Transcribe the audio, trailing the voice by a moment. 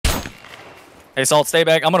Hey, Salt, stay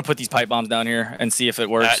back. I'm gonna put these pipe bombs down here and see if it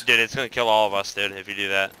works. Dude, it's gonna kill all of us, dude, if you do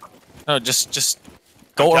that. No, just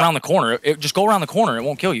go around the corner. Just go around the corner. It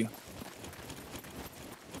won't kill you.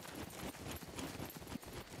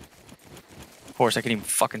 Of course, I can even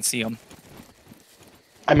fucking see them.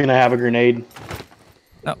 I mean, I have a grenade.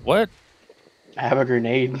 No, what? I have a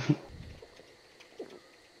grenade.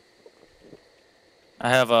 I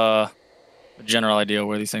have a general idea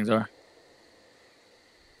where these things are.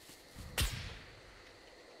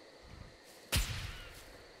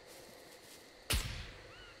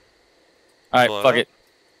 All right, fuck it.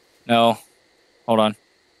 No, hold on.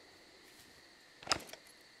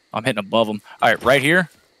 I'm hitting above them. All right, right here.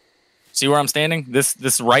 See where I'm standing?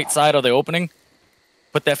 This right side of the opening.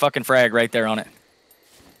 Put that fucking frag right there on it.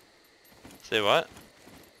 Say what?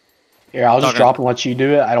 Here, I'll just drop and let you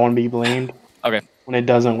do it. I don't want to be blamed. Okay. When it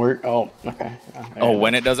doesn't work. Oh, okay. Oh,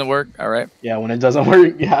 when it doesn't work? All right. Yeah, when it doesn't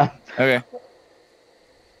work. Yeah. Okay.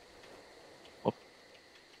 Oh.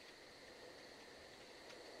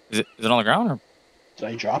 Is it on the ground or? Did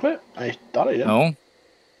I drop it? I thought I did. No.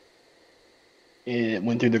 It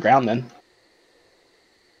went through the ground then.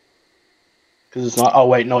 Because it's not. Oh,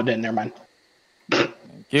 wait. No, it didn't. Never mind. Thank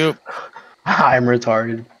you. I'm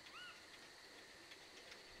retarded.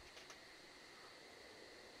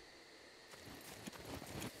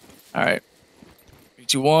 All right. 3,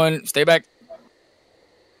 2, 1. Stay back.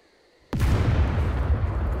 Did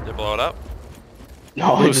it blow it up?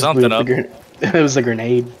 No, blew something up. It was a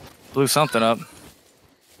grenade. Blew something up.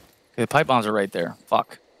 Okay, the pipe bombs are right there.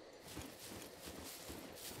 Fuck.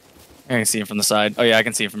 I can see him from the side. Oh yeah, I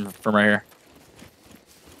can see him from right here.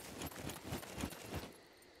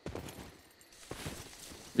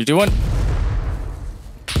 You doing?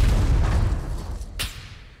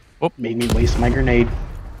 Whoop. Made me waste my grenade.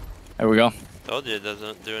 There we go. Told you it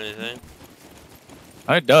doesn't do anything.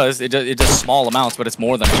 Oh, it does. It does small amounts, but it's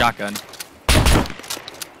more than a shotgun.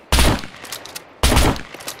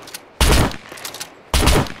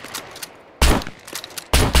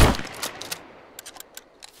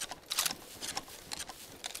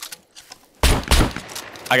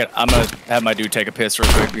 I'm gonna have my dude take a piss real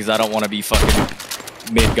quick because I don't want to be fucking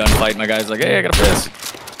mid gunfight. My guy's like, hey, I got a piss.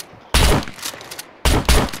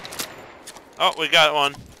 Oh, we got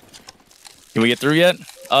one. Can we get through yet?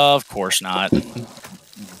 Of course not.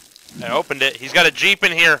 I opened it. He's got a Jeep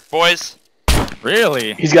in here, boys.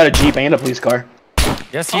 Really? He's got a Jeep and a police car.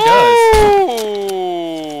 Yes, he does.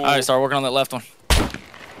 Oh! All right, start working on that left one.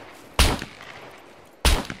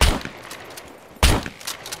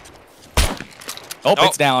 Oh,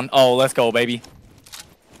 it's down. Oh, let's go, baby.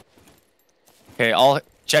 Okay, I'll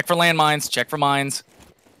check for landmines. Check for mines.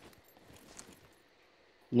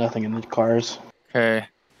 Nothing in the cars. Okay.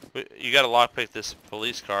 You gotta lockpick this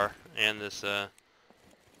police car and this, Oh,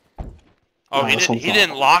 No, he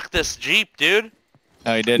didn't lock this Jeep, dude.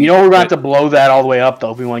 No, he didn't. You know we're going to have to blow that all the way up,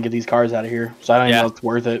 though, if we want to get these cars out of here. So I don't even know if it's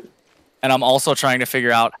worth it. And I'm also trying to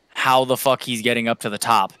figure out how the fuck he's getting up to the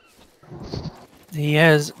top. He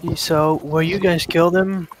has. So where you guys killed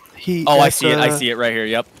him, he. Oh, I see it. I see it right here.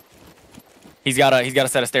 Yep. He's got a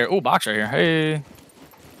set of stairs. Oh, box right here. Hey.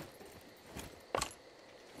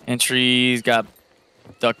 Entries got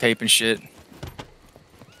duct tape and shit.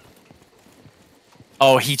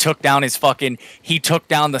 Oh, he took down his fucking. He took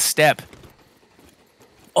down the step.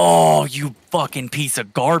 Oh, you fucking piece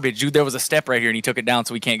of garbage, dude! There was a step right here, and he took it down,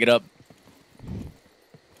 so we can't get up.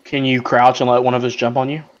 Can you crouch and let one of us jump on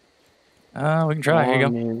you? We can try. Here you go.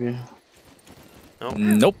 Maybe. Nope.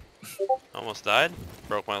 Nope. Almost died.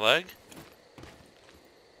 Broke my leg.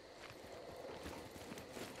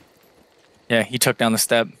 Yeah, he took down the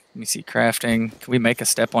step. Let me see crafting. Can we make a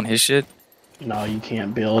step on his shit? No, you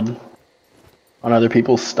can't build on other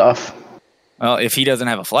people's stuff. Well, if he doesn't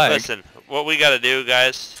have a flag. Listen, what we gotta do,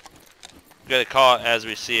 guys, we gotta call it as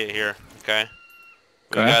we see it here, okay?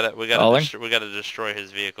 We gotta destroy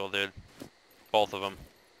his vehicle, dude. Both of them.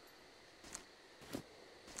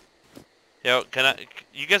 Yo,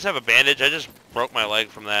 you guys have a bandage? I just broke my leg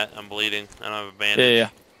from that. I'm bleeding. I don't have a bandage.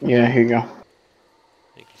 Yeah, here you go.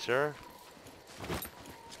 Thank you, sir.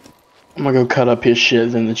 I'm gonna go cut up his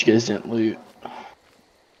shit then that you guys didn't loot.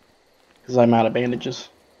 Because I'm out of bandages.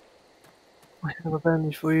 I have a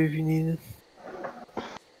bandage for you if you need it.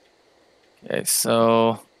 Okay,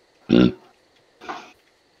 so we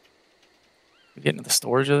get into the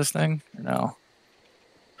storage of this thing? Or no?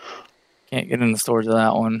 Can't get in the storage of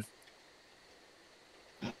that one.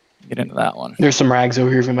 Get into that one. There's some rags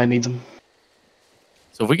over here if anybody needs them.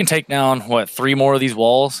 So if we can take down, what, 3 more of these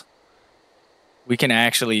walls, we can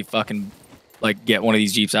actually fucking, like, get one of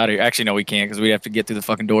these Jeeps out of here. Actually, no, we can't, because we have to get through the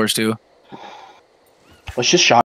fucking doors, too. Let's just shot.